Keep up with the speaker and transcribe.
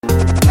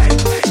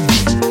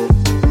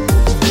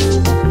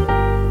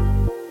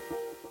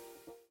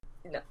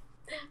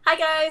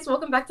guys,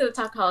 welcome back to the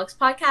Talkaholics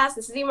podcast.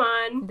 This is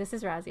Iman. This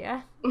is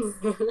Razia.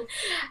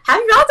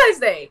 Happy Valentine's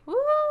Day! Woo!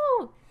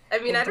 I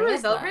mean, I don't really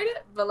celebrate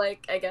it, but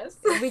like, I guess.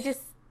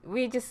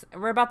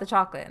 We're about the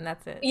chocolate and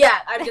that's it.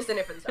 Yeah, I'm just in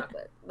it for the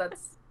chocolate.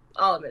 That's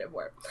all I'm in it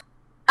for.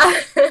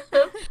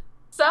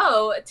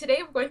 So,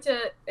 today we're going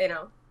to,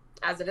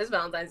 as it is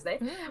Valentine's Day,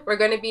 we're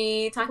going to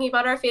be talking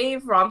about our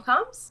fave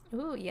rom-coms.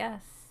 Ooh,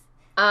 yes.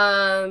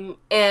 And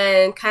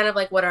kind of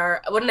like what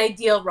an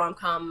ideal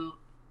rom-com.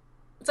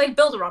 It's like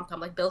build a rom-com,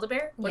 like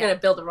Build-A-Bear. We're gonna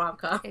build a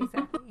rom-com.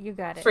 Exactly, you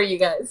got it. For you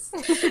guys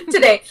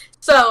today.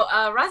 So,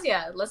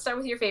 Razia, let's start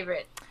with your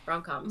favorite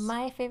rom-coms.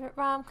 My favorite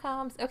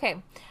rom-coms. Okay,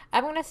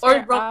 I'm gonna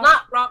start.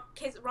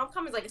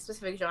 Rom-com is like a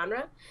specific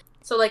genre.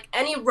 So like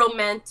any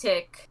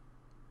romantic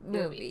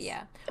movie,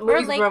 yeah,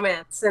 movies with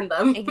romance in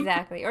them.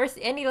 Exactly, or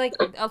any like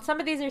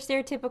some of these are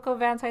stereotypical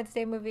Valentine's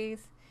Day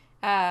movies.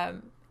 I'll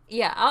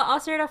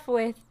start off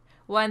with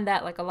one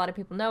that like a lot of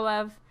people know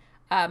of,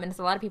 and it's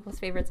a lot of people's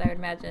favorites, I would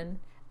imagine.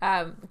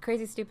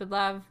 Crazy Stupid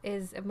Love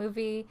is a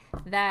movie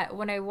that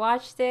when I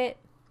watched it,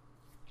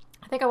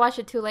 I think I watched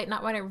it too late,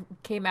 not when it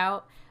came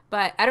out,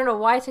 but I don't know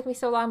why it took me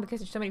so long because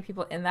there's so many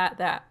people in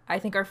that I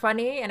think are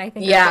funny and I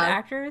think are good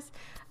actors.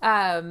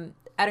 I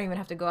don't even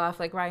have to go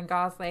off like Ryan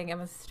Gosling,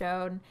 Emma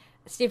Stone,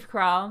 Steve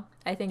Carell.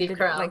 I think did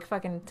like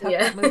fucking took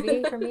that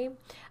movie for me.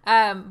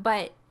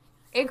 But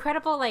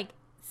incredible like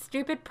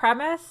stupid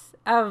premise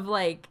of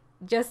like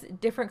just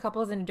different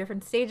couples in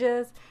different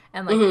stages,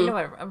 and like you know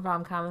what a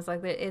rom-com is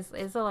like.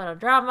 It's a lot of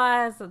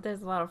drama, so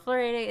there's a lot of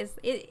flirting.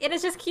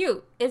 It's just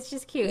cute. It's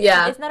just cute.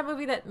 Yeah, it's not a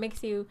movie that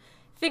makes you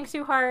think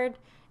too hard,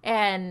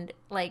 and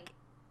like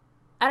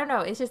I don't know.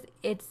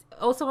 It's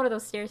also one of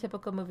those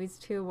stereotypical movies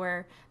too,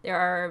 where there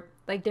are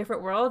like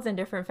different worlds and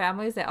different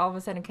families that all of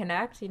a sudden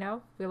connect. You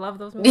know, we love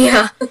those movies.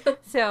 Yeah.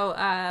 So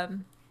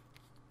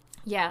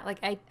like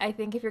I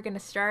think if you're gonna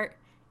start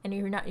and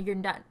you're not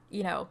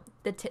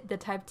the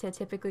type to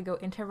typically go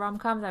into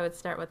rom-coms, I would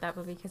start with that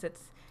movie because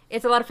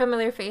it's a lot of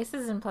familiar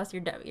faces, and plus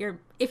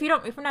if you're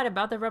not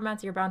about the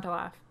romance, you're bound to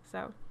laugh.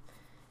 So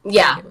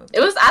yeah, it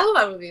was. I love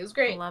that movie. It was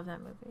great. I love that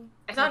movie.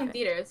 I saw it in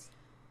theaters.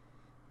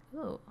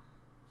 Ooh.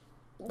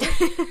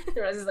 The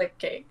rest is like,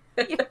 okay.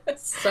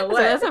 So what?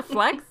 So that's a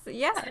flex.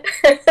 Yeah.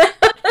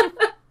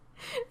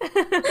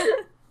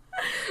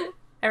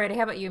 Alrighty,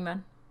 how about you,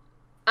 man?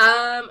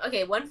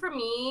 Okay, one for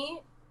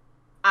me.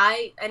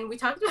 We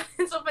talked about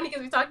it's so funny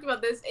because we talked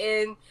about this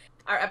in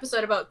our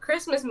episode about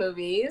Christmas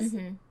movies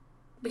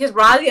because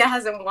Razia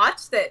hasn't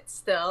watched it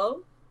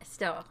still,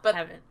 but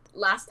haven't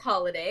last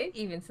holiday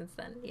even since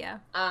then.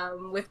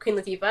 With Queen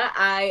Latifah.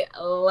 I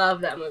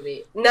love that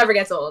movie. Never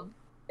gets old.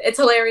 It's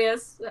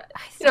hilarious.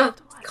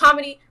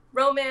 Comedy,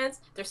 romance.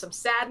 There's some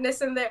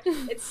sadness in there.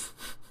 It's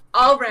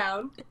all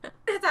round.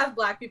 It has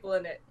black people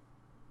in it.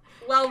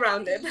 Well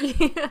rounded.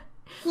 Yeah.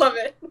 Love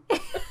it.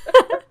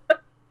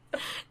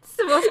 It's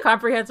the most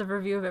comprehensive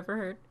review I've ever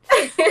heard.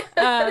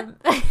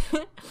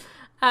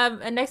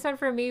 And next one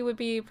for me would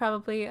be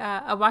probably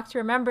A Walk to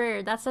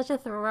Remember. That's such a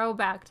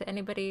throwback to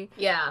anybody.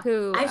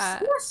 Who I've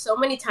seen that so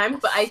many times,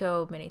 but I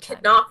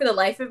cannot for the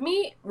life of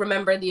me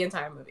remember the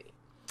entire movie.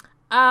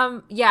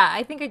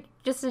 I think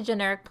just a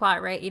generic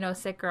plot, right?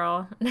 Sick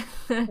girl.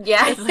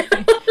 Yeah.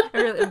 A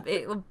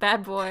really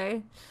bad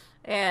boy,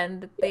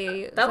 and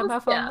they somehow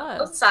fall in love.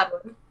 That was a sad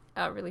one.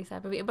 Oh, really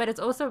sad movie. But it's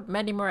also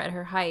Mandy Moore at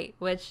her height,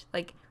 which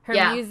like her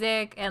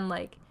music and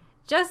like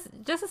just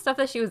the stuff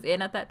that she was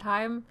in at that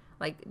time,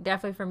 like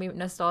definitely for me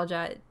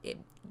nostalgia.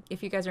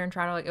 If you guys are in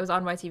Toronto, like it was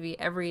on YTV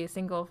every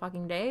single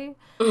fucking day.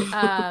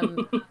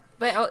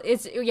 But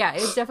it's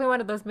definitely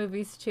one of those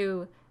movies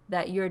too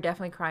that you're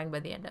definitely crying by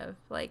the end of.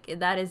 Like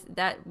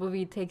that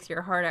movie takes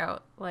your heart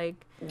out.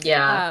 Like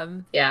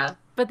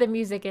But the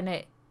music in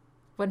it,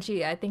 when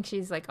I think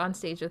she's like on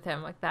stage with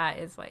him, like that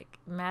is like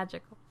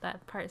magical.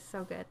 That part is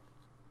so good.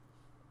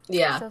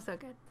 Yeah. So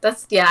good.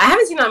 I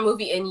haven't seen that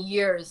movie in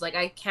years. Like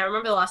I can't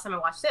remember the last time I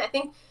watched it. I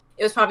think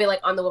it was probably like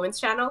on the Women's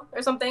Channel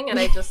or something, and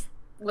I just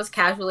was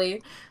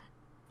casually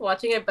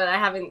watching it, but I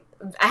haven't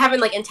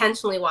like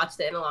intentionally watched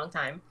it in a long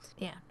time.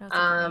 Yeah.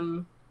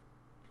 No,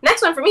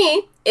 next one for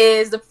me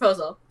is The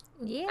Proposal.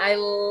 Yeah. I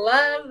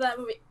love that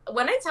movie.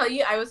 When I tell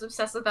you I was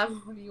obsessed with that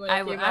movie when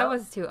it came out. I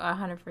was too,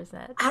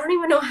 100%. I don't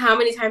even know how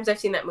many times I've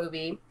seen that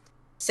movie.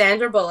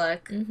 Sandra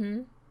Bullock.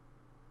 Mm-hmm.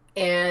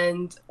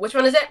 And which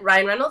one is it?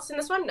 Ryan Reynolds in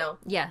this one? No.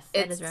 Yes,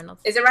 it is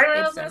Reynolds. Is it Ryan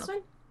Reynolds in this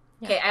one?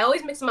 Yeah. Okay, I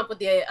always mix him up with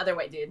the other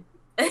white dude.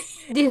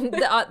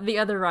 the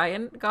other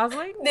Ryan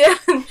Gosling? Yeah.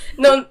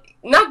 No,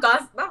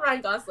 not Ryan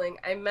Gosling.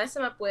 I mess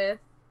him up with...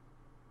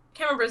 I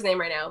can't remember his name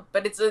right now,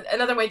 but it's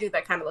another white dude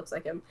that kind of looks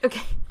like him.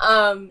 Okay.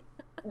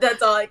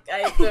 That's all. I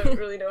don't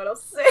really know what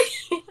else to say.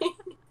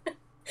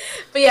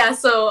 But yeah,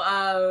 so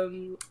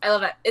I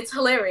love that. It's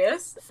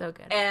hilarious. So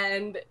good.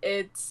 And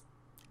it's...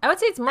 I would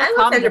say it's more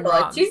calm than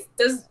rom.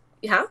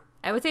 Yeah?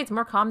 I would say it's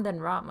more calm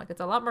than rom. Like,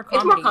 it's a lot more comedy.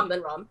 It's more calm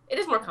than rom. It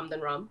is more calm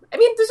than rom. I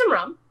mean, there's some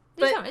rom,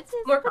 but it's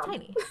more calm.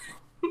 Tiny.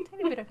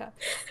 Tiny bit of calm.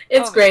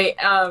 It's great.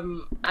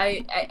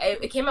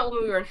 It came out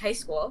when we were in high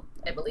school,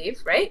 I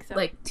believe, right? So.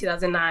 Like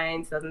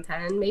 2009,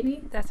 2010,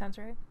 maybe? That sounds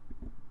right.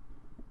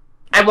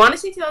 I want to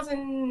say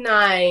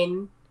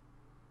 2009.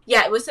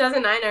 Yeah, it was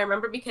 2009. I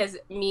remember because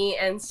me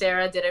and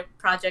Sarah did a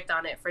project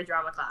on it for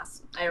drama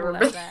class. I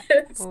remember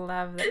that.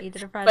 Love that you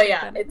did a project. But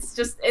yeah,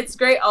 it's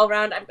great all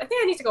around. I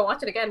think I need to go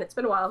watch it again. It's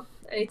been a while.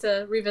 I need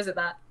to revisit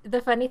that. The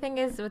funny thing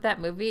is with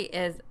that movie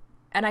is,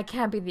 and I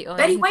can't be the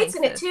only Betty White's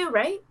in it too,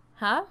 right?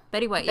 Huh?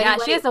 Betty White. Betty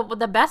White. She has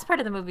the best part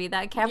of the movie.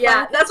 That camera.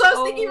 Yeah, that's what I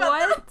was thinking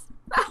about.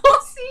 That whole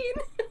scene.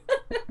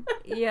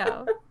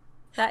 Yeah.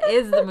 That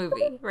is the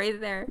movie right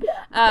there.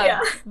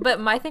 Yeah. But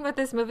my thing with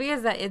this movie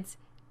is that it's,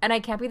 and I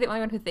can't be the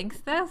only one who thinks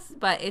this,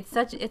 but it's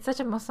such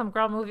a Muslim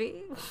girl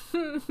movie.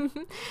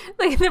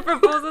 Like the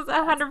proposal's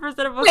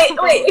 100% of Muslim.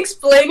 Wait,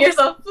 explain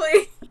yourself,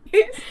 please.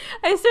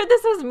 I swear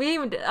this was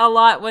memed a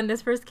lot when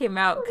this first came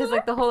out, because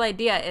like the whole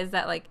idea is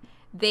that like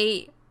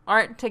they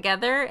aren't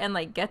together and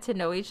like get to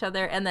know each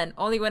other, and then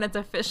only when it's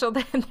official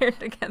then they're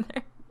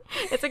together.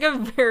 It's like a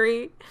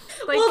very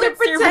like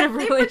conservative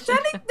relationship.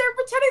 They're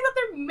pretending that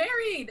they're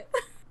married.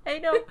 I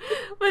know,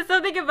 but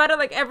something about it,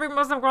 like every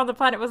Muslim girl on the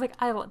planet was like,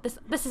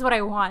 this is what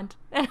I want,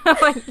 and I'm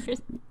like,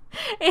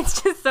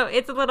 it's just so,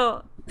 it's a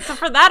little, so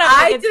for that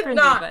I'm like, it's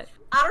cringy, but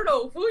I don't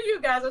know who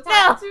you guys are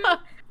talking to,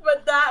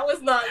 but that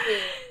was not me.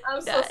 I'm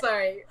so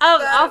sorry.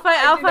 I'll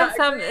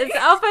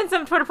find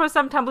some Twitter post,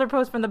 some Tumblr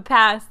post from the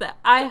past that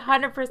I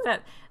 100%,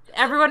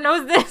 everyone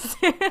knows this.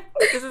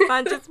 This is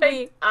not just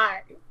me.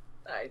 I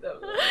don't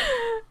know.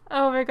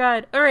 Oh my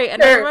god. All right,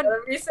 another one.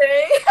 What did we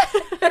say?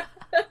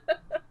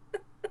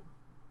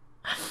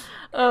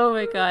 Oh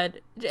my god.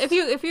 If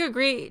you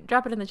agree,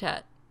 drop it in the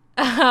chat.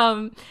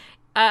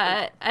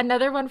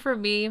 Another one for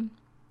me. I'm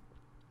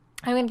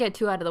gonna get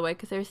two out of the way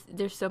because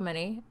there's so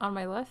many on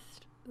my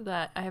list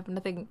that I have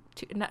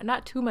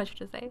not too much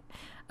to say.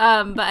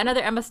 But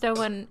another Emma Stone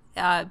one,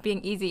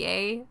 being Easy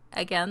A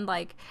again.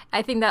 Like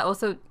I think that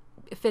also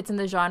fits in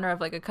the genre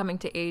of like a coming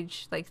to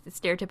age, like the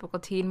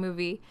stereotypical teen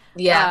movie.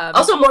 Yeah.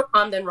 Also more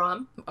calm than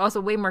Rom. Also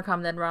way more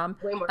calm than Rom.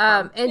 Way more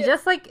calm. And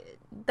just like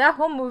that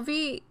whole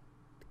movie.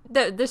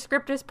 The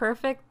script is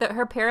perfect.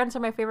 Her parents are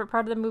my favorite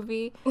part of the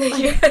movie. Like,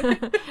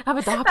 I'm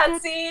adopted. That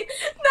scene.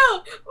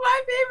 No,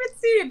 my favorite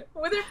scene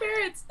with her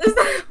parents is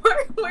that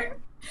part where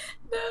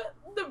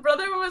the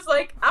brother was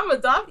like, "I'm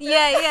adopted."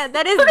 Yeah,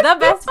 that is the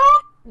best.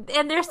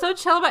 And they're so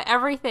chill about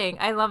everything.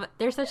 I love it.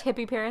 They're such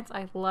hippie parents.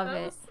 I love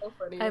it. Was so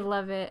funny. I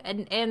love it.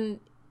 And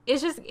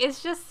it's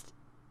just.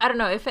 I don't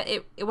know if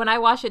when I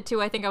watched it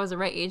too, I think I was the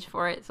right age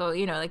for it. So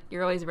like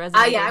you're always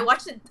resonating. Yeah, I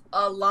watched it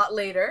a lot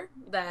later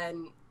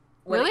than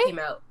when it came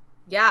out.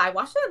 Yeah, I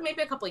watched it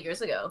maybe a couple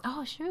years ago.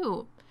 Oh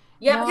shoot!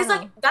 Yeah, because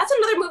like that's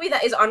another movie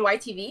that is on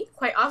YTV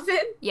quite often.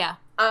 Yeah.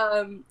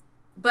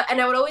 But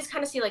I would always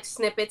kind of see like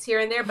snippets here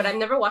and there, but I've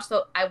never watched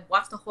I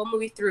watched the whole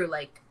movie through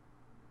like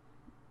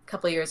a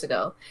couple of years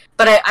ago.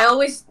 But I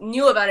always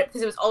knew about it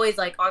because it was always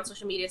like on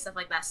social media, stuff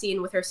like that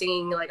scene with her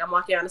singing like "I'm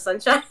Walking on the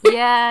Sunshine."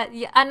 Yeah,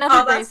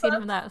 another great scene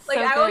from that. Like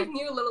so I good. always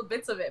knew little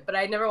bits of it, but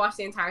I never watched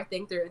the entire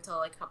thing through until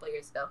like a couple of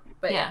years ago.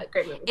 But yeah,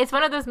 great movie. It's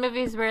one of those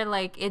movies where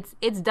like it's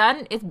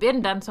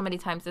been done so many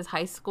times as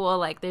high school.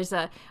 Like there's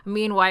a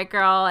mean white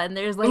girl, and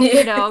there's like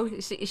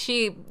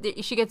she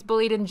gets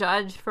bullied and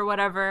judged for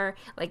whatever.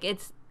 Like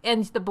it's.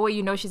 And the boy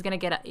she's gonna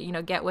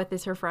get with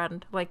is her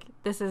friend. Like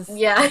this is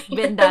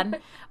been done,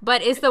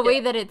 but it's the way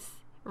that it's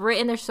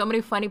written. There's so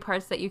many funny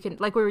parts that you can,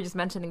 like we were just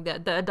mentioning,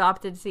 the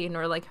adopted scene,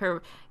 or like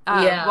her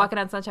walking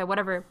on sunshine,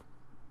 whatever.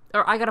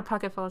 Or I got a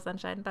pocket full of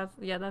sunshine. That's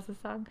the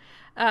song.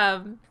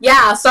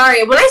 Yeah,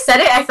 sorry. When I said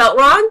it, I felt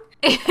wrong,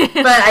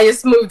 but I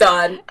just moved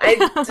on. I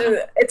love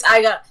it.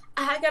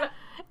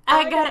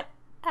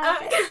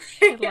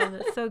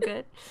 So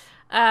good.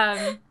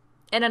 And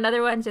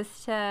another one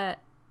just to.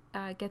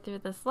 Get through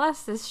this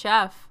list is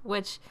Chef,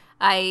 which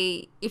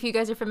if you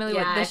guys are familiar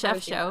with the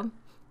Chef show,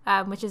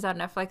 which is on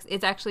Netflix,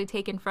 it's actually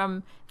taken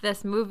from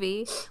this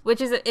movie,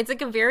 which is it's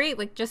like a very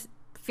like just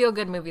feel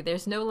good movie.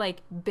 There's no like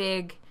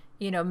big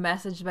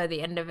message by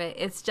the end of it.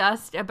 It's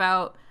just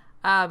about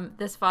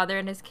this father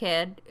and his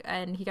kid,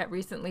 and he got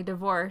recently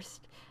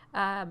divorced,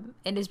 and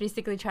is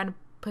basically trying to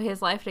put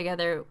his life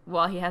together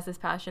while he has this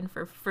passion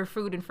for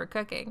food and for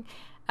cooking,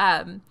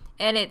 and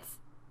it's.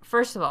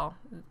 First of all,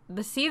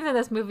 the scenes in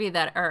this movie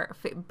that are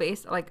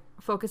based like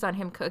focus on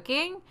him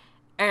cooking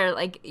are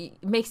like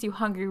makes you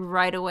hungry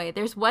right away.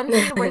 There's one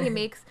scene where he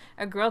makes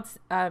a grilled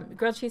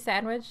cheese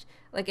sandwich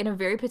like in a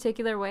very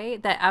particular way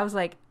that I was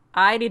like,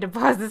 I need to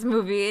pause this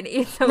movie and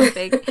eat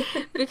something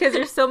because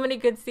there's so many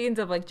good scenes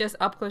of like just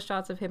up close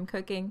shots of him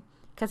cooking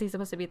because he's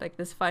supposed to be like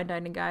this fine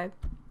dining guy.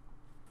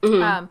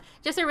 Mm-hmm.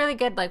 Just a really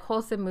good like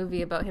wholesome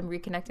movie about him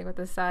reconnecting with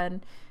his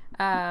son.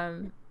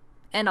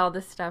 And all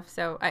this stuff.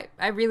 So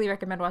I really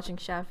recommend watching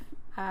Chef.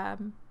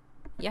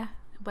 Yeah.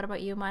 What about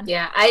you, Man?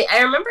 Yeah,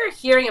 I remember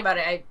hearing about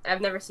it. I've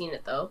never seen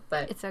it though,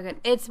 but it's so good.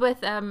 It's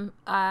with the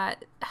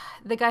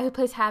guy who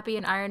plays Happy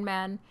in Iron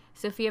Man.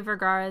 Sofia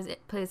Vergara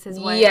plays his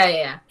wife.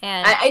 Yeah.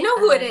 And I know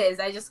who it is.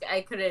 I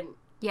couldn't.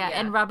 Yeah,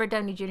 and Robert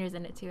Downey Jr. is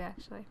in it too,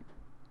 actually.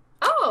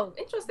 Oh,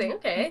 interesting.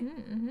 Okay.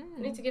 Mm-hmm.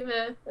 I need to give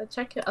a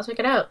check. I'll check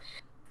it out.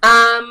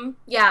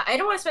 Yeah, I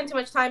don't want to spend too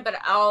much time, but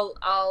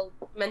I'll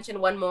mention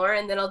one more,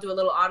 and then I'll do a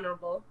little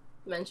honorable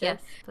mention. Yes,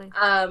 please.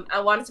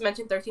 I wanted to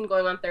mention 13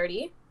 Going on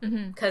 30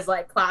 because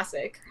like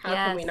classic. How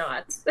can we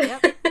not?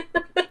 Yep.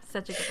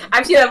 Such a good one.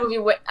 I've seen that movie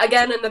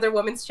again, another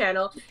woman's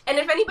channel. And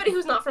if anybody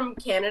who's not from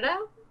Canada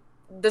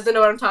doesn't know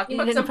what I'm talking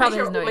about, because I'm pretty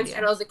sure Women's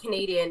Channel is a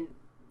Canadian.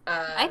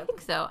 I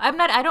think so. I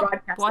don't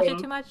watch it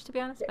too much, to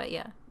be honest, but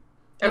yeah.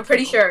 I'm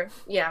pretty sure.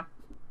 Yeah.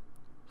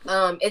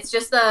 It's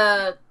just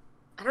I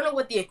don't know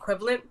what the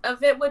equivalent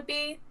of it would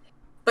be,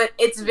 but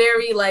it's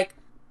very like,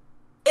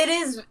 it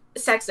is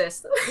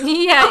sexist.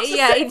 Yeah,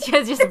 it's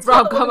just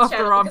rom-com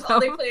after rom-com.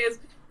 All they play is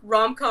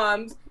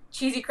rom-coms,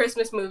 cheesy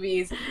Christmas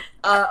movies,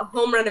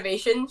 home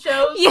renovation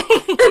shows. Yeah.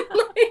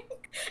 Like,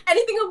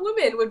 anything a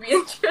woman would be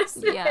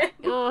interested in.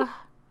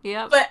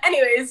 Yeah. But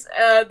anyways,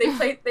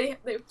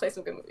 they play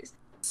some good movies.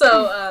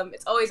 So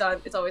it's always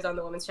on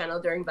the Women's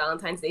Channel during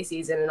Valentine's Day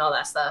season and all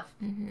that stuff.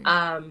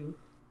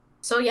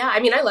 So yeah,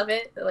 I mean, I love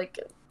it. Like,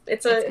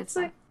 it's a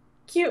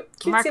cute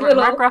little.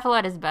 Mark Ruffalo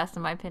at his best,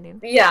 in my opinion.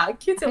 Yeah,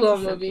 cutesy little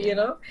movie, you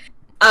know.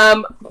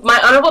 My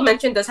honorable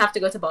mention does have to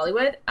go to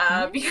Bollywood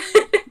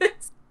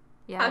because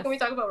how can we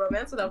talk about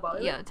romance without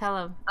Bollywood? Yeah, tell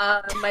him.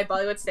 My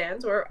Bollywood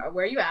stands. Where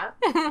are you at?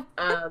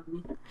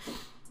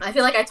 I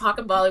feel like I talk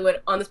about Bollywood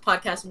on this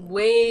podcast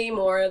way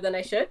more than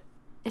I should.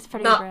 It's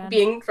pretty not grand.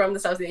 Being from the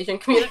South Asian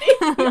community,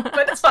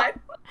 but it's fine.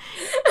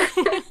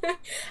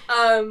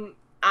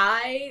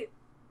 I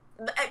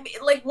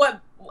like what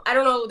I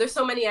don't know. There's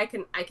so many I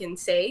can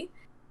say,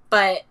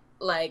 but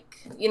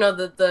like, you know,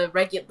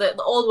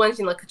 the old ones,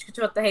 you know, like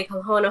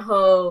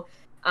Kalhonaho,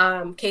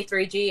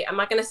 K3G. I'm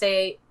not gonna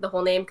say the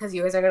whole name because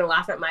you guys are gonna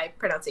laugh at my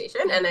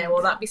pronunciation, and I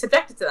will not be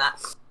subjected to that.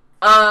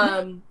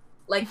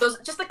 Like those,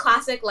 just the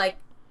classic like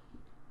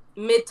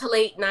mid to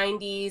late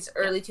 90s,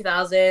 early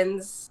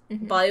 2000s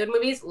Bollywood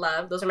movies.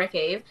 Love those are my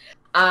fave.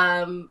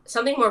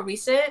 Something more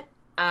recent.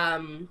 I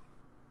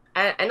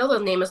know the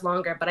name is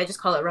longer, but I just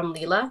call it Ram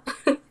Leela.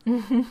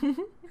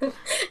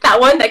 That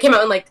one that came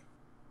out in like,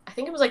 I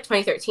think it was like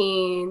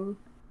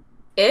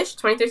 2013-ish,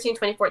 2013,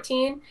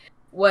 2014,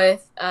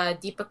 with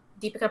Deepika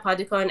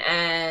Padukone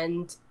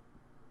and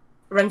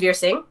Ranveer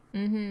Singh.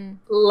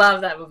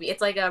 Love that movie.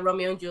 It's like a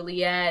Romeo and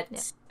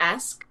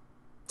Juliet-esque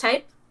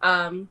type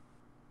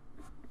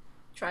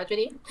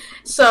tragedy.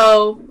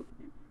 So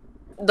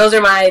those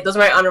are my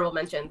honorable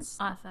mentions.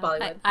 Awesome.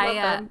 Bollywood.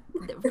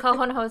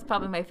 Kalhonaho is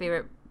probably my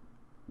favorite.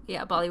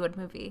 Yeah, Bollywood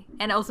movie,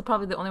 and also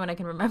probably the only one I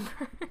can remember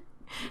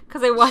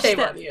because I watched it.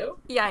 Shame on you.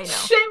 Yeah, I know.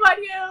 Shame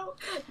on you.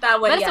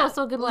 That one, but it's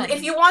also a good one.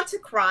 If you want to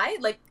cry,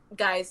 like,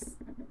 guys,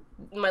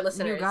 my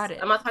listeners, you got it.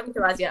 I'm not talking to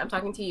Razia. I'm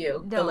talking to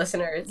you, the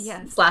listeners /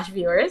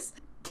 viewers.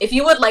 If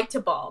you would like to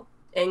bawl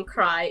and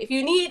cry, if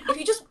you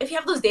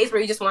have those days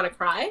where you just want to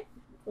cry,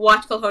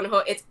 watch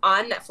Kalhonaho. It's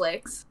on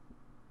Netflix.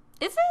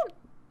 Is it?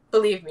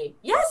 Believe me.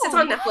 Yes, it's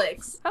on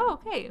Netflix. Oh,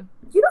 okay.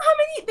 You know how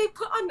many they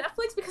put on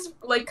Netflix because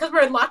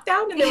we're in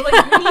lockdown and they're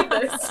like, you need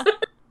this.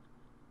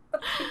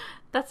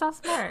 That's so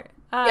smart.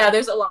 Yeah,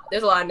 there's a lot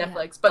on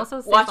Netflix, but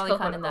also watch Ali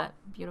Khan in that.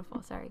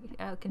 Beautiful. Sorry,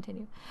 I'll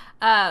continue.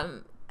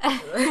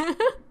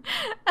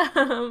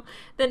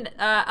 Then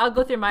I'll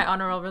go through my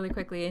honor roll really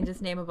quickly and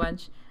just name a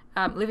bunch,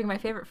 leaving my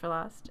favorite for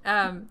last.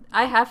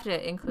 I have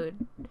to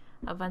include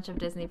a bunch of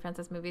Disney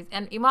princess movies,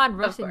 and Iman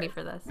roasted me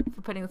for this,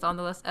 for putting this on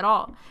the list at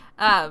all.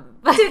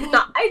 Did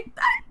not.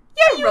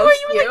 Yeah, you were like,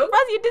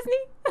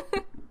 Disney?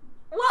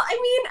 Well, I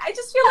mean, I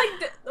just feel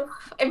like,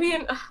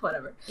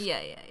 whatever. Yeah.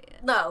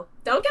 No,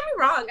 don't get me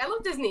wrong. I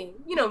love Disney.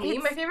 You know me.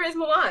 My favorite is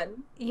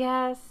Mulan.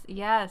 Yes.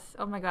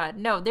 Oh my God.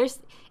 No,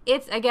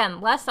 it's,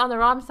 again, less on the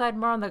rom side,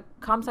 more on the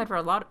com side for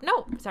a lot of,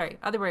 no, sorry,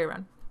 other way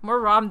around.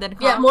 More rom than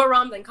com. Yeah, more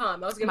rom than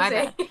com, I was going to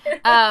say.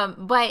 Bad.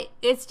 But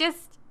it's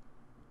just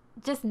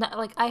not,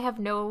 like, I have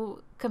no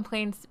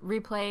complaints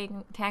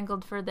replaying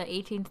Tangled for the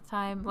 18th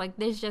time. Like,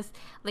 there's just,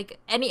 like,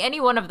 any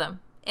one of them.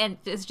 And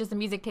it's just the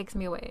music takes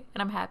me away,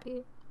 and I'm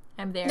happy.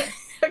 I'm there.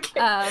 Okay.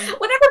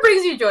 Whatever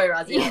brings you joy,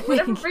 Razia. Yeah,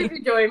 whatever brings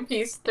you joy and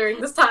peace during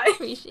this time.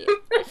 Appreciate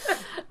it.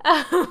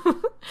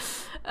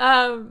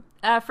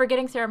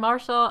 Forgetting Sarah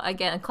Marshall,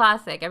 again,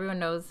 classic. Everyone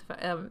knows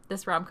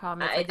this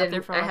rom-com. I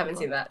haven't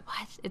seen that.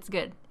 What? It's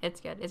good.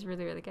 It's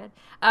really, really good.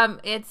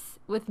 It's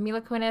with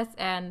Mila Kunis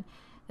and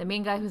the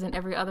main guy who's in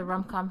every other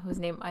rom-com whose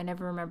name I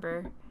never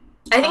remember.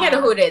 I think I know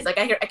who it is. Like,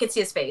 I can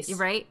see his face.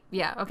 Right?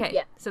 Yeah. Okay.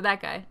 Yeah. So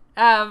that guy.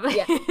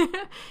 Yeah.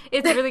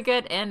 It's really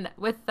good, and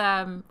with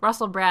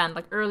Russell Brand,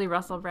 like early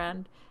Russell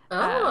Brand.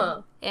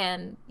 Oh.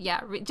 And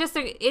yeah, it's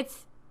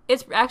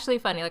actually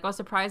funny. Like, I was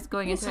surprised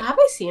going into it. Have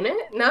I seen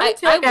it? No, I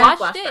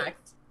watched it.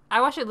 I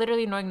watched it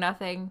literally knowing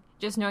nothing,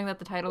 just knowing that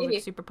the title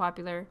was super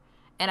popular,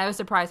 and I was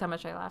surprised how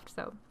much I laughed.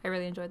 So I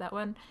really enjoyed that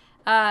one.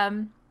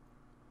 A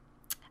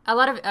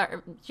lot of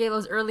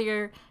J-Lo's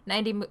earlier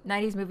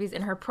 90s movies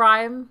in her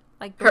prime.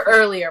 Like her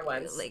earlier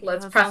ones. Like,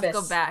 let's preface.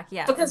 Go back,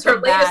 yeah. Because her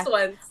latest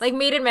ones. Like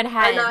Made in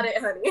Manhattan. Not it,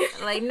 honey.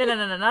 Like, no,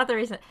 not the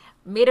recent.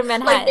 Made in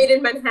Manhattan. Like Made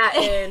in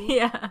Manhattan.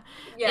 Yeah.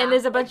 And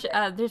there's a bunch,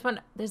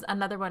 there's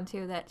another one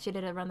too that she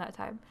did around that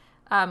time.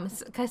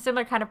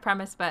 Similar kind of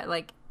premise, but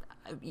like,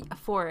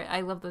 for it.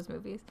 I love those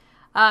movies.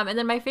 And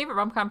then my favorite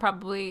rom-com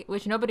probably,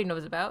 which nobody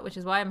knows about, which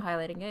is why I'm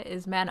highlighting it,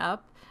 is Man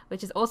Up,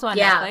 which is also on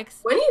Netflix.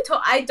 When you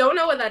told, I don't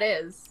know what that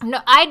is. No,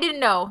 I didn't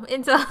know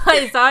until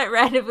I saw it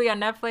randomly on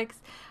Netflix.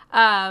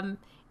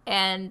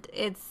 And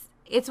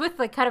it's with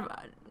like kind of,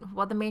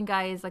 well, the main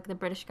guy is like the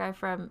British guy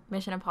from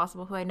Mission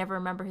Impossible, who I never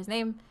remember his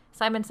name,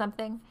 Simon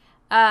something.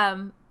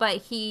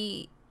 But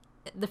the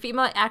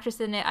female actress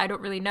in it, I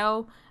don't really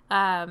know,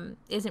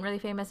 isn't really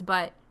famous,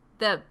 but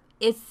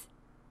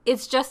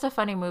it's just a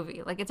funny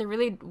movie. Like, it's a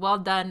really well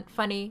done,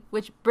 funny,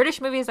 which British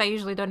movies I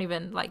usually don't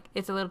even like.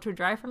 It's a little too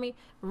dry for me.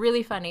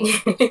 Really funny,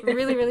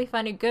 really, really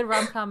funny, good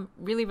rom-com,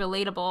 really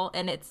relatable,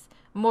 and it's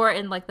more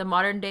in like the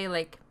modern day,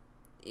 like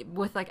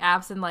with like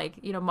apps and like,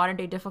 you know, modern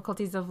day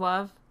difficulties of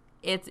love.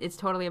 It's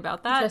totally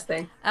about that.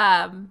 Interesting.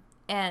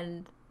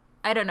 And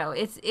I don't know.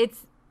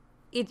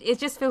 It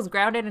just feels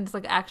grounded, and it's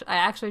like I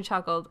actually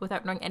chuckled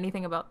without knowing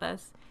anything about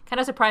this. Kind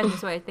of surprised me,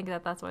 so I think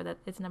that's why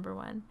it's number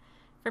one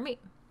for me.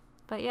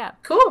 But yeah.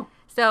 Cool.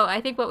 So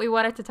I think what we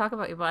wanted to talk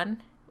about,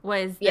 Yvonne,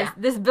 was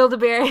this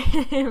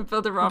Build-A-Bear,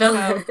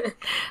 Build-A-Rom-Com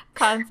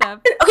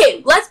concept.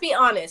 Okay, let's be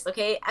honest,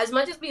 okay? As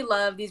much as we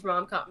love these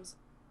rom-coms,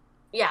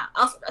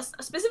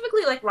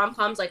 specifically like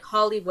rom-coms like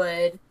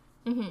Hollywood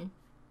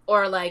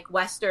or like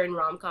Western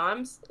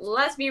rom-coms,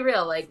 let's be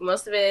real, like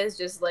most of it is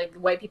just like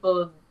white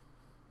people.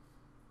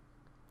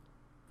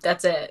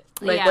 That's it.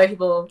 Like white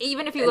people.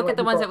 Even if you look at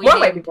the ones that we named,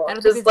 I don't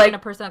think there's like a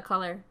person of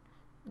color.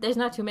 There's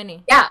not too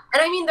many. Yeah,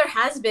 and I mean there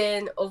has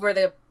been over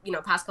the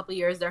past couple of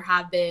years, there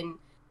have been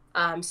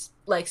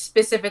like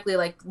specifically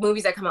like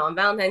movies that come out on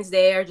Valentine's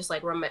Day or just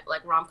like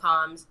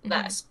rom-coms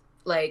that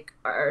like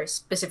are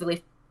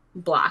specifically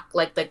black,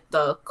 like the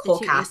whole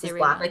cast is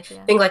black. Like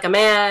Think Like a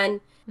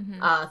Man,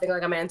 Think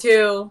Like a Man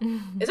 2.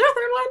 Is there a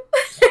third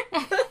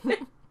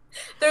one?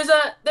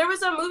 There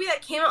was a movie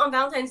that came out on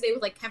Valentine's Day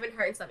with like Kevin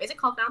Hart and stuff. Is it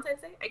called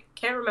Valentine's Day? I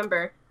can't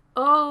remember.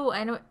 Oh,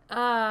 I know.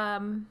 I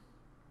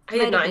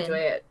did not enjoy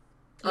it.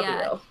 I'll be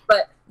real.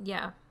 But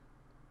yeah,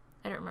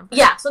 I don't remember.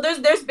 Yeah, so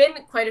there's been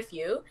quite a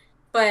few,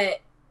 and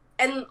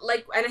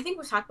I think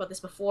we've talked about this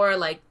before,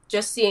 like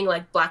just seeing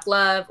like black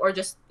love or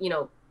just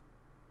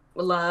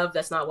love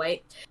that's not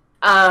white,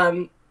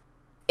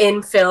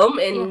 in film,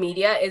 in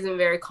media isn't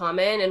very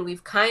common, and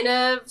we've kind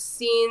of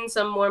seen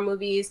some more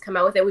movies come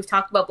out with it. We've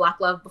talked about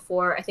black love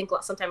before, I think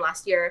sometime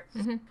last year,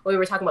 when we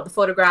were talking about The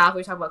Photograph,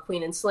 we were talking about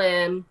Queen and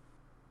Slim,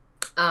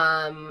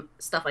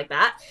 stuff like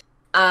that.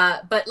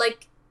 But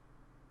like,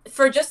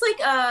 for just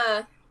like,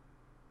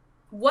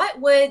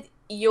 what would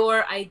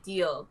your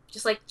ideal,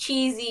 just like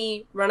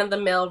cheesy,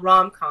 run-of-the-mill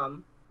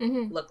rom-com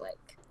look like?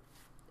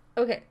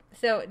 Okay,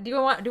 so do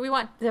we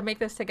want to make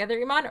this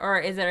together, Iman, or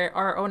is it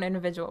our own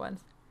individual ones?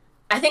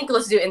 I think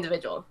let's do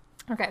individual.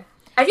 Okay.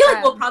 I feel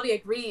like we'll probably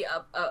agree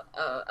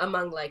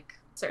among like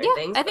certain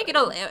things. I think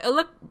it'll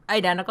look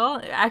identical,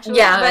 actually.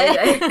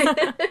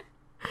 Yeah.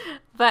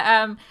 But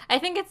I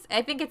think it's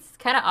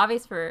kind of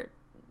obvious for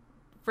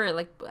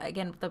like,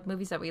 again, the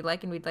movies that we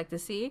like and we'd like to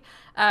see.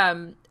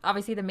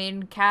 Obviously the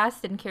main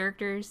cast and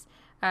characters.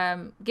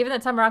 Given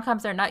that some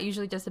rom-coms are not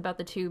usually just about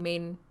the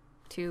two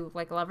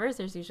like lovers,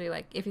 there's usually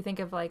like, if you think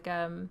of like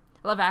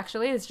Love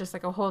Actually, it's just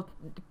like a whole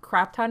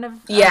crap ton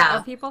of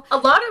people. A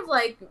lot of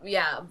like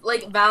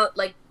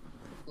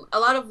a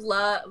lot of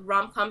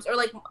rom-coms or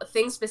like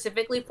things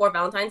specifically for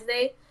Valentine's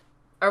Day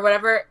or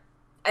whatever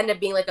end up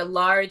being like a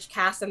large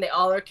cast and they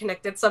all are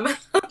connected somehow.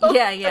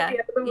 Yeah.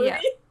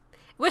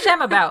 Which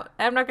I'm about.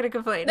 I'm not going to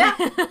complain. Yeah.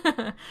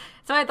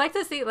 So I'd like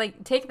to see,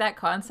 like, take that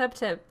concept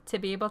to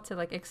be able to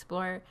like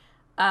explore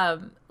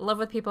love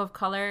with people of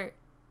color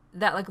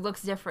that like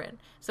looks different.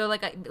 So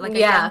like a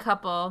young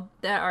couple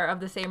that are of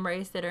the same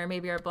race that are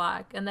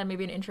black, and then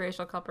maybe an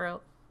interracial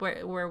couple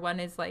where one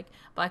is like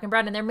black and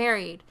brown and they're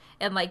married,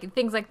 and like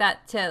things like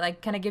that, to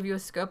like kind of give you a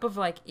scope of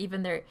like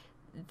even their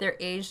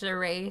age, their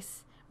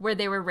race, where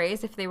they were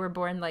raised, if they were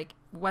born, like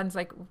one's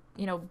like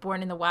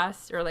born in the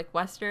West or like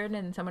Western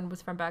and someone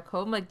was from back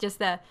home, like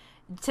just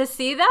to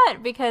see that,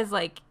 because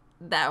like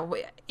that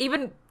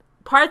even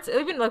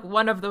like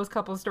one of those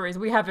couple stories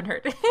we haven't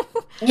heard. To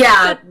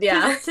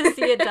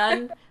see it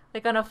done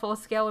like on a full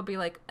scale would be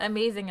like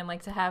amazing, and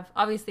like to have,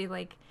 obviously,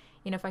 like,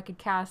 if I could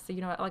cast,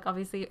 like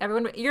obviously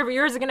everyone,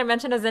 yours are gonna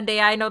mention a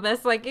Zendaya, I know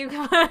this, like you're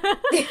gonna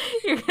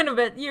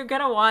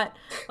want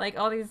like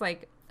all these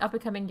like up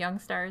and coming young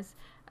stars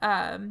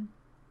to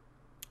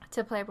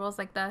play roles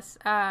like this,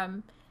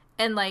 and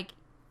like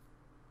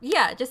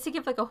just to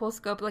give like a whole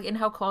scope, like in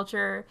how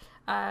culture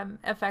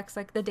affects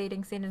like the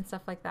dating scene and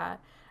stuff like that.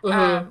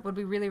 Would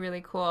be really,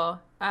 really cool.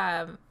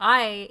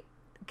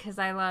 Because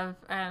I love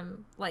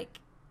like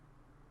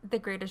The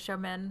Greatest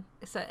Showman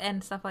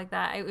and stuff like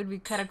that. It would be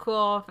kind of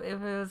cool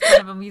if it was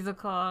kind of a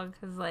musical,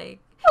 because like,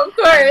 of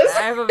course,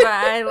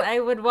 I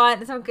would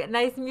want some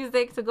nice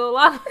music to go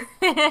along with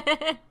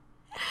it.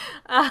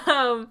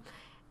 And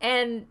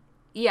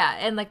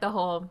like the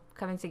whole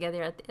coming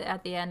together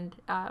at the end,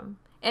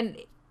 and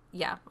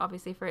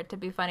obviously for it to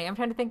be funny. I'm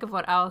trying to think of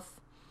what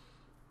else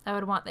I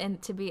would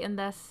want to be in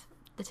this.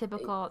 The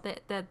typical, the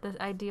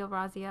ideal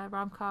Razia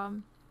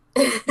rom-com.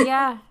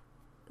 And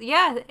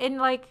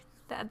like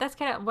That's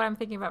kind of what I'm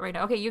thinking about right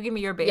now. Okay, you give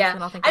me your base,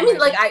 and I'll think. I mean,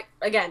 like,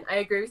 I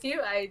agree with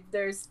you.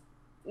 There's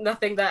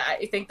nothing that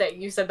I think that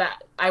you said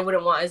that I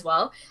wouldn't want as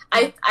well.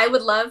 I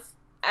would love.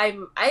 I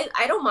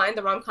don't mind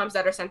the rom-coms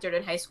that are centered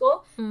in high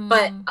school,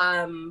 but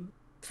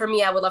for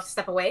me, I would love to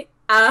step away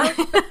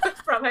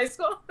from high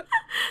school.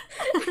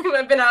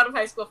 I've been out of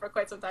high school for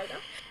quite some time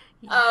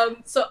now.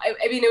 So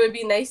I mean, it would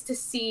be nice to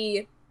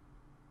see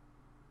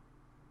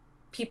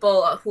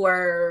people who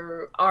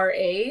are our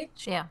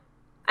age. Yeah.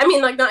 I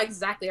mean, like, not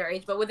exactly our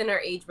age, but within our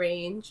age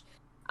range.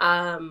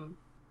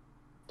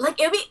 Like,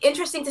 it would be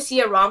interesting to see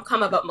a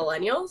rom-com about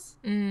millennials.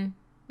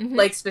 Mm-hmm.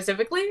 Like,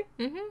 specifically.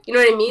 Mm-hmm. You know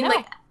what I mean?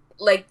 No.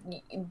 Like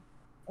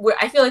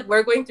I feel like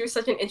we're going through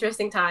such an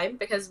interesting time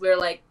because we're,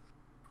 like,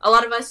 a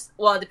lot of us,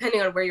 well,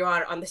 depending on where you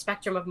are on the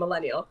spectrum of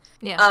millennial.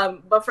 Yeah.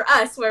 But for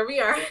us, where we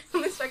are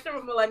on the spectrum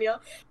of millennial,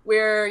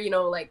 we're, you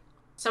know, like,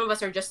 some of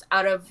us are just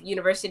out of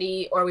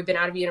university, or we've been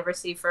out of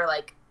university for,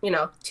 like, you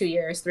know, 2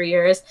 years, 3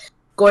 years,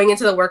 going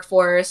into the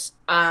workforce,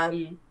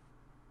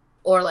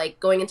 or, like,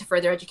 going into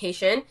further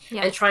education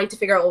and trying to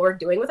figure out what we're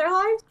doing with our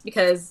lives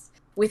because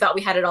we thought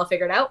we had it all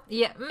figured out.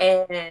 Yeah.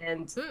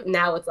 And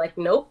now it's like,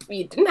 nope,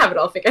 we didn't have it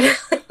all figured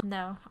out.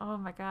 No. Oh,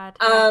 my God.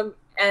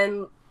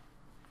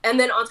 And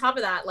then on top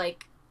of that,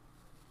 like,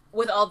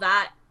 with all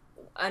that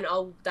and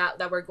all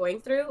that we're going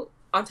through,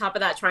 on top of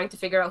that, trying to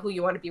figure out who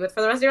you want to be with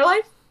for the rest of your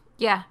life.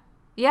 Yeah.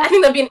 Yeah. I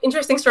think that'd be an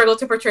interesting struggle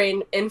to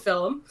portray in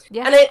film.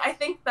 Yeah. And I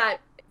think that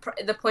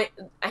the point,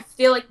 I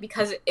feel like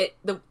because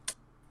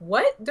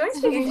what? Do I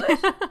speak English?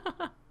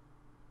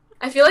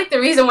 I feel like the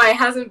reason why it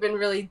hasn't been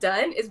really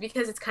done is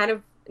because it's kind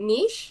of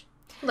niche.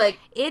 Like,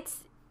 it's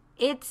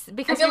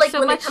because I feel like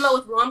when they come out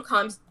with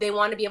rom-coms, they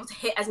want to be able to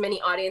hit as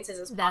many audiences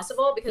as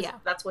possible because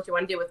that's what you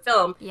want to do with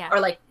film, or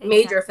like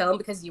major film,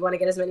 because you want to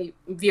get as many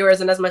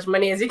viewers and as much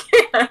money as you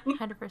can.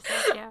 100%,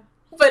 yeah.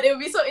 But it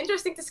would be so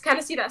interesting to kind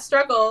of see that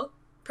struggle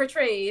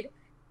portrayed,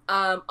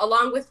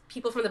 along with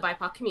people from the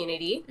BIPOC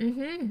community.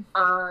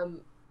 Mm-hmm.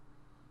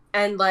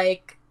 And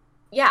like,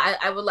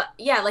 I would like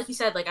you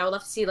said, like, I would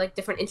love to see, like,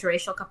 different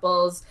interracial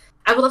couples.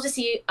 I would love to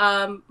see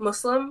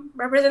Muslim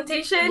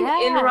representation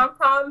in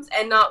rom-coms,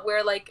 and not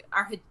where, like,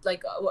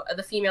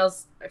 the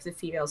females,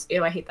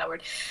 ew, I hate that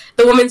word.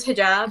 The woman's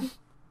hijab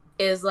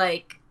is,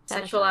 like,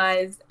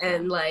 sexualized,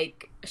 and,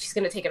 like, she's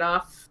gonna take it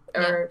off,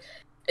 or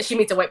she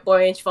meets a white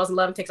boy and she falls in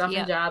love and takes off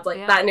hijab.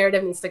 Like, that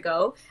narrative needs to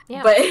go.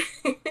 Yeah. But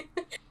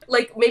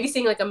like, maybe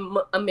seeing, like,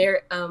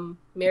 a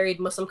married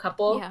Muslim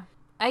couple. Yeah.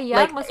 A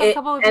young Muslim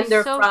couple would be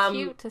so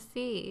cute to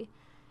see.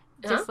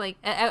 Just like,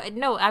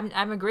 no,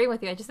 I'm agreeing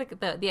with you. I just like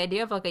the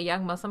idea of, like, a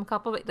young Muslim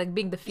couple, like,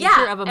 being the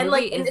future of a movie,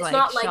 like, and it's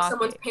not like shocking.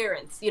 Someone's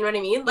parents. You know what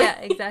I mean? Like, yeah,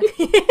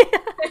 exactly. Because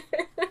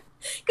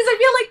I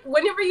feel like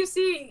whenever you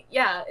see,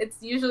 it's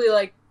usually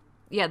like,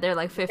 they're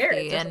like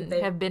 50 and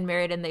have been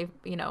married, and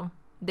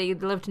they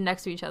lived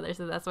next to each other,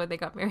 so that's why they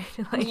got married.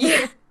 Like,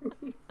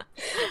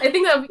 I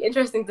think that would be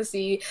interesting to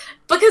see,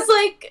 because,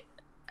 like,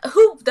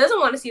 who doesn't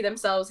want to see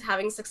themselves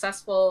having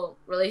successful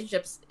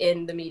relationships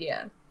in the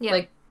media? Yeah.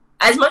 Like,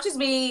 as much as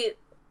we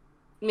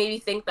maybe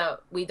think that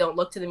we don't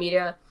look to the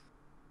media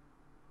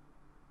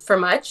for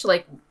much,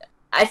 like,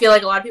 I feel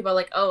like a lot of people are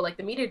like, oh, like,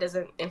 the media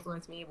doesn't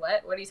influence me.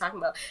 What are you talking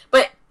about?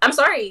 But I'm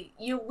sorry,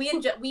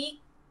 we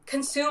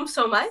consume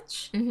so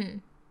much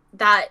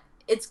that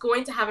it's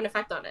going to have an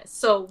effect on us.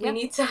 So we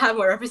need to have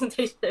more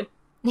representation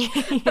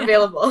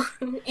available,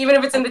 even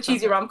if it's in the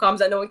cheesy rom-coms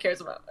that no one cares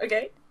about.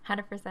 Okay.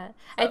 100%.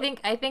 I think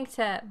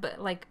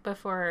but like,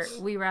 before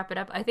we wrap it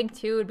up, I think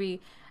too would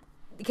be,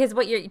 because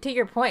to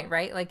your point,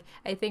 right? Like,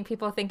 I think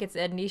people think it's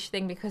a niche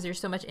thing because there's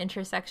so much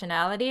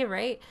intersectionality,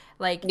 right?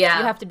 Like, you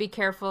have to be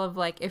careful of,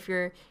 like, if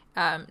you're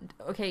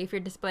if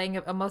you're displaying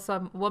a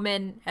Muslim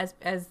woman as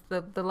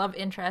the love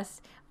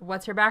interest,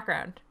 what's her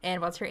background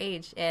and what's her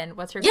age and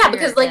what's her career,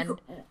 because, like,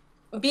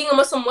 being a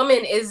Muslim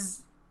woman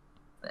is,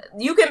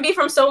 you can be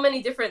from so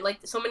many different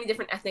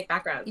ethnic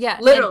backgrounds. Yeah,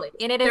 literally,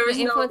 and it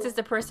influences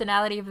the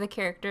personality of the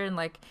character, and,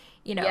 like,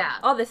 you know,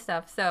 all this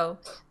stuff. So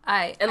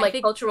I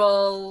think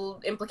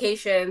cultural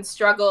implications,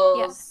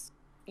 struggles,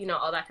 you know,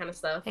 all that kind of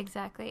stuff.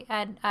 Exactly,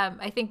 and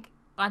I think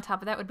on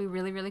top of that would be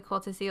really, really cool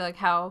to see, like,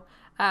 how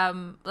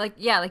like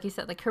you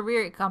said, like,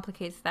 career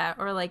complicates that,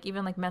 or, like,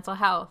 even, like, mental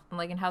health, and,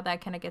 like, and how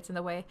that kind of gets in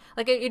the way.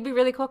 Like, it'd be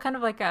really cool, kind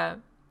of like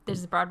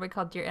there's a Broadway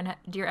called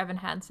Dear Evan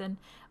Hansen,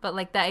 but,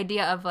 like, the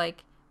idea of,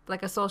 like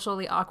a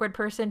socially awkward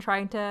person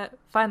trying to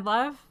find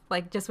love,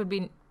 like, just would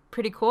be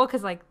pretty cool,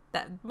 because, like,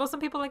 that most of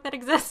people like that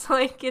exist.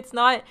 Like, it's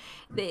not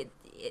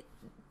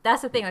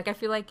that's the thing. Like, I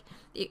feel like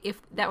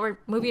if that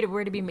movie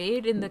were to be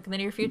made in the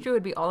near future, it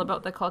would be all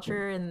about the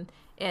culture and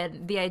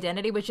the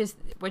identity, which is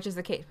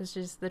the case, which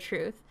is the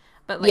truth.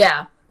 But,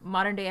 like,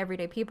 modern day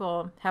everyday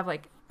people have,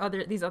 like,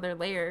 these other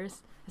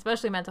layers,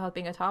 especially mental health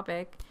being a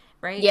topic,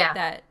 right?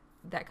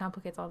 That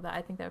complicates all of that.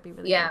 I think that would be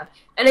really good.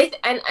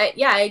 And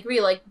I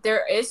agree. Like,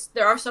 there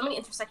are so many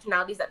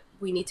intersectionalities that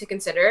we need to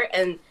consider,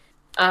 and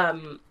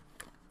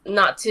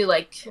not to,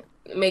 like,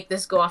 make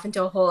this go off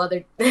into a whole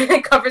other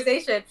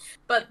conversation,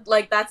 but,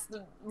 like, that's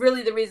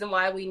really the reason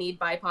why we need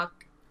BIPOC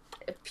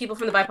people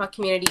from the BIPOC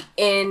community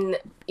in,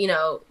 you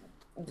know,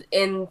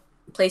 in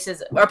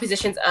places or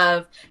positions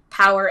of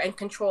power and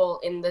control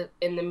in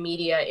the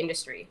media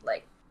industry.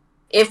 Like,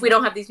 if we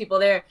don't have these people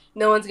there,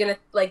 no one's gonna,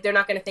 like, they're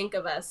not gonna think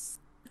of us.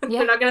 Yeah.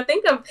 They're not gonna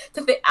think of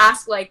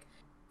ask, like,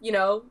 you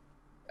know,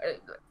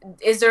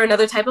 is there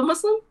another type of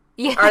Muslim?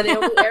 Yeah. Are they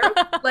only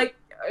Arab? Like,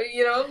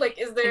 you know, like,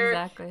 is there,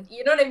 exactly.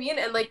 you know what I mean?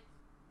 And, like,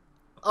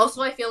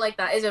 also I feel like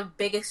that is a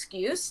big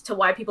excuse to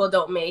why people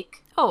don't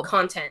make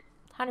content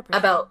 100%.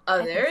 about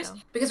others,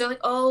 because they're like,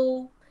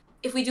 oh,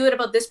 if we do it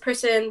about this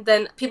person,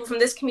 then people from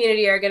this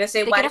community are gonna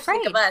say, why did you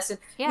think of us? And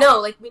no,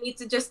 like, we need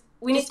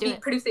to be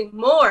producing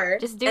more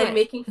and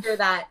making sure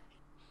that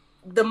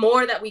the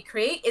more that we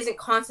create isn't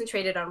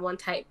concentrated on one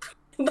type.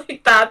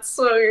 Like, that's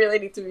what we really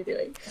need to be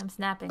doing. I'm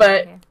snapping.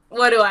 But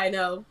what do I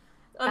know?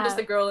 I'm just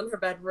a girl in her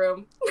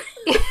bedroom.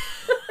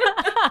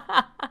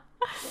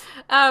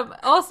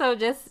 Also,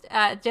 just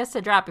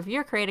to drop, if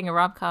you're creating a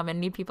rom-com and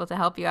need people to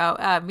help you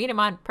out, Meet 'em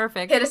On,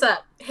 perfect. Hit us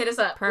up.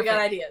 Perfect. We got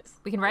ideas.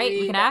 We can write.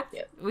 We can act.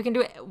 We can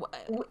do it.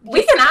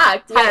 We can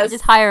act. Yes.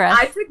 Just hire us.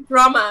 I took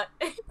drama.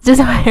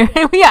 Just hire.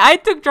 Yeah, I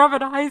took drama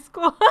in high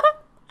school.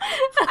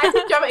 I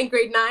took drama in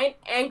grade 9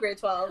 and grade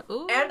 12.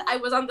 Ooh. And I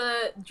was on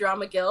the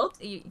drama guild,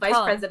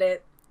 vice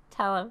president.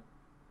 Tell him.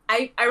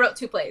 I wrote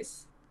 2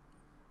 plays.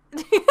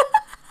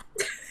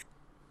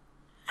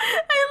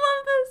 I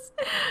love this.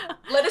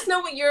 Let us know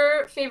what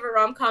your favorite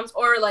rom-coms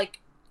or, like,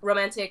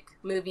 romantic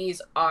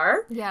movies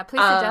are. Yeah,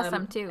 please suggest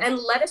them too. And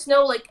let us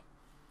know, like,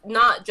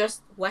 not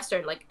just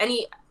Western, like,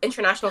 any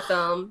international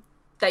film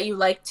that you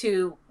like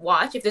to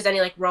watch. If there's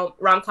any, like,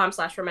 rom-com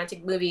 /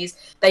 romantic movies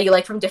that you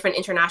like from different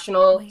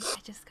international Wait,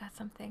 I just got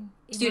something.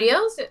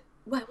 studios.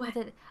 What?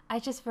 I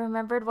just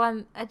remembered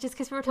one. Just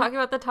because we were talking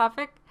about the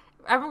topic.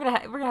 We're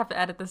gonna have to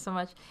edit this so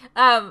much.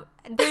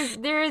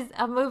 There's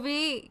a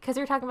movie, because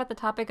we were talking about the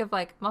topic of,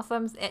 like,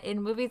 Muslims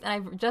in movies, and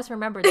I just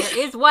remembered there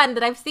is one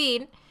that I've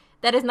seen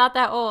that is not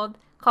that old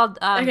called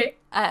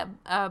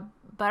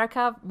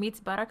Baraka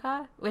Meets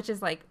Baraka, which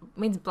is, like,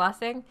 means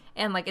blessing,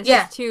 and, like, it's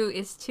just two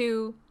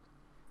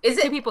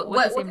people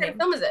with the same name. What kind of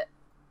film is it?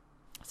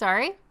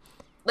 Sorry?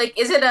 Like,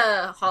 is it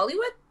a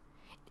Hollywood?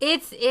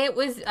 It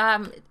was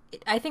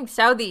I think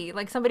Saudi,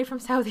 like, somebody from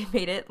Saudi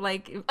made it,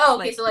 like. Oh,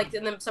 okay, so, like,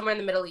 somewhere in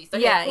the Middle East.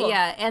 Okay, yeah, cool.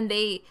 yeah, and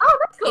they. Oh,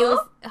 that's cool. It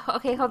was,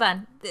 okay, hold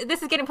on.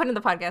 This is getting put in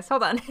the podcast.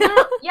 Hold on.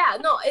 No,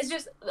 it's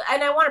just,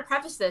 and I want to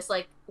preface this,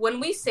 like, when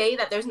we say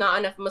that there's not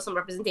enough Muslim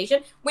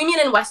representation, we mean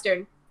in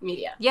Western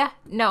media. Yeah,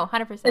 no,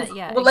 100%.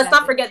 Yeah. Well, let's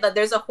not forget that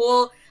there's a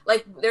whole,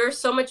 like, there's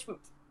so much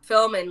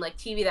film and, like,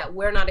 TV that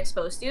we're not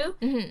exposed to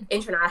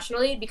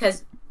internationally,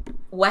 because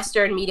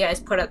Western media is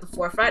put at the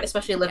forefront,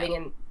 especially living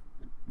in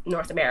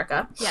North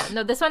America. Yeah,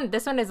 no, this one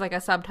is, like, a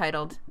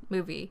subtitled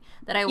movie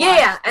that I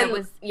watched. And it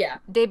was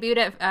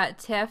debuted at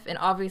TIFF, and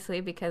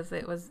obviously, because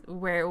it was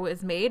where it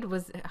was made,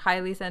 was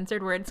highly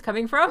censored where it's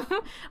coming from,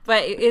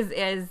 but it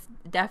is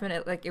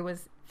definite, like, it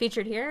was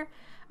featured here.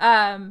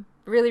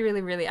 Really,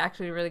 really, really,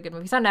 actually, really good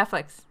movie. It's on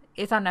Netflix.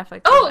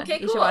 Oh, okay,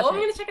 cool. I'm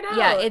gonna check it out.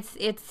 Yeah,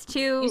 it's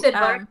two. You said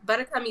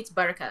Baraka meets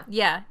Baraka.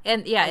 Yeah,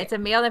 and it's a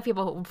male and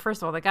people.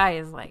 First of all, the guy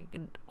is like,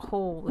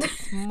 holy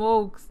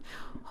smokes,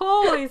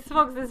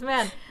 this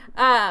man.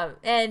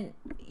 And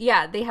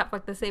yeah, they have,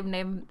 like, the same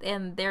name,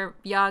 and they're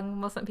young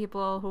Muslim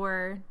people who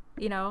are,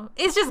 you know,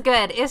 it's just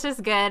good,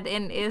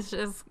 and it's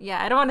just,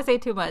 yeah, I don't want to say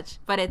too much,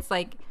 but it's,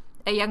 like,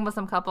 a young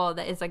Muslim couple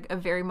that is, like, a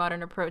very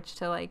modern approach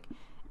to, like,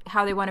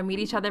 how they want to meet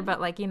each other,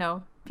 but, like, you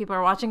know, people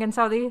are watching in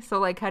Saudi, so,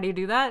 like, how do you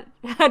do that?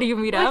 How do you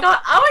meet up? God,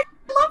 I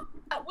love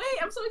that. Wait,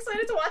 I'm so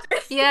excited to watch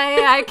it.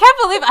 Yeah, I can't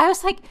believe I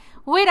was like,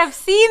 wait, I've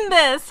seen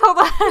this. Hold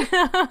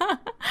on.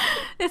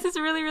 This is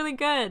really, really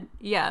good.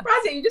 Yeah.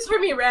 Razia, you just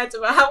heard me rant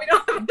about how we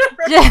don't have enough.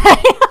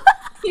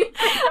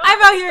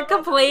 I'm out here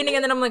complaining,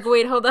 and then I'm like,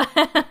 wait, hold on.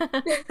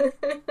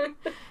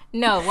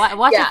 No,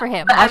 watch it for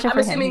him. I'm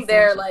assuming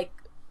they're, like,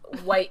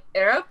 white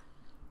Arab?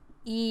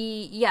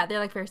 Yeah, they're,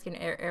 like,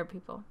 fair-skinned Arab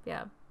people.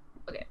 Yeah.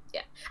 Okay,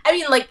 yeah. I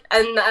mean, like,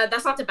 and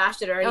that's not to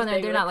bash it or anything. Oh, no,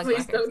 they're not, like,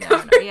 please don't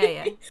cover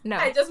Yeah. No.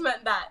 I just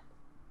meant that,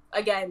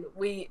 again,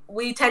 we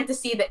tend to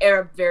see the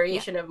Arab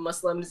variation of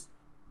Muslims.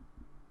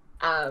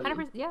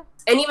 100%, yeah.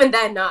 And even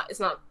then, it's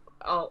not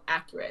all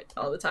accurate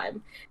all the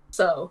time.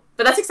 So,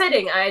 but that's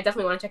exciting. I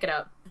definitely want to check it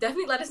out.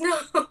 Definitely let us know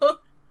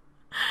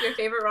your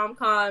favorite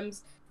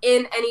rom-coms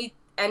in any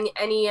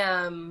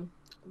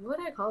what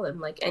do I call them?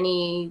 Like,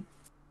 any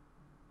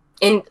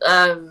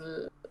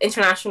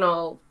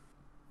international,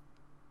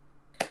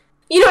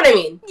 you know what I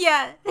mean?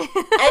 Yeah.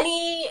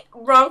 Any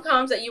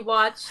rom-coms that you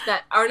watch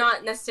that are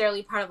not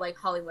necessarily part of, like,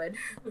 Hollywood.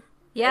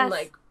 Yes. And,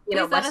 like, you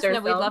know, Western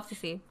film. We'd love to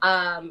see.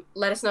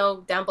 Let us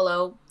know down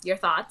below your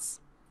thoughts.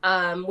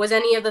 Was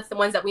any of the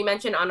ones that we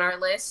mentioned on our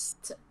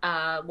list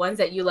ones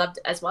that you loved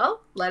as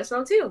well? Let us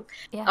know too.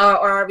 Yeah.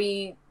 Or are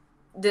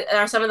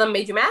some of them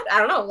made you mad? I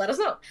don't know. Let us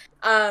know.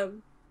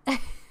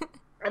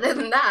 Other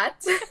than that,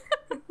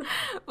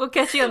 we'll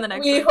catch you on the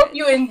next we one. hope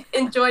you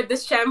enjoyed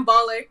this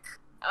shambolic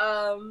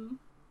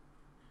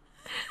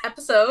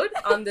episode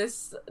on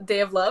this Day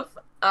of Love.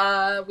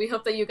 We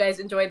hope that you guys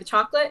enjoy the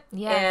chocolate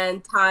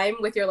and time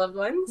with your loved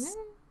ones.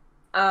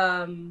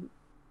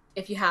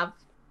 If you have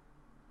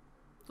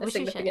a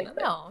significant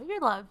other. No, you're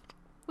loved.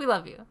 We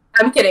love you.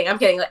 I'm kidding.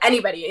 Like,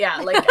 anybody, yeah.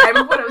 Like, I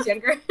remember when I was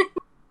younger,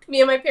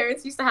 me and my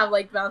parents used to have,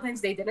 like, Valentine's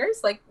Day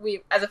dinners. Like,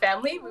 we, as a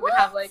family, we would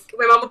have, like,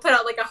 my mom would put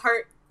out, like, a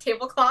heart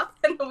tablecloth,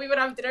 and then we would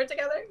have dinner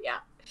together. Yeah.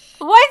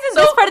 Why isn't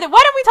this part of it?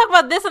 Why don't we talk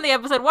about this on the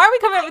episode? Why are we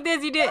coming up with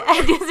these ideas?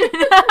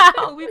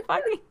 It'll be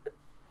funny.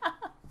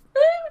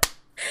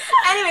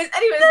 Anyways,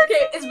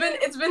 okay,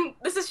 it's been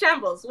this is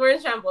shambles. We're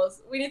in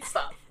shambles. We need to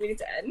stop. We need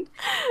to end.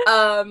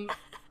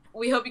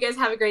 We hope you guys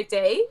have a great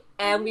day,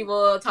 and we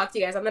will talk to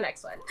you guys on the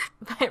next one.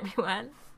 Bye, everyone.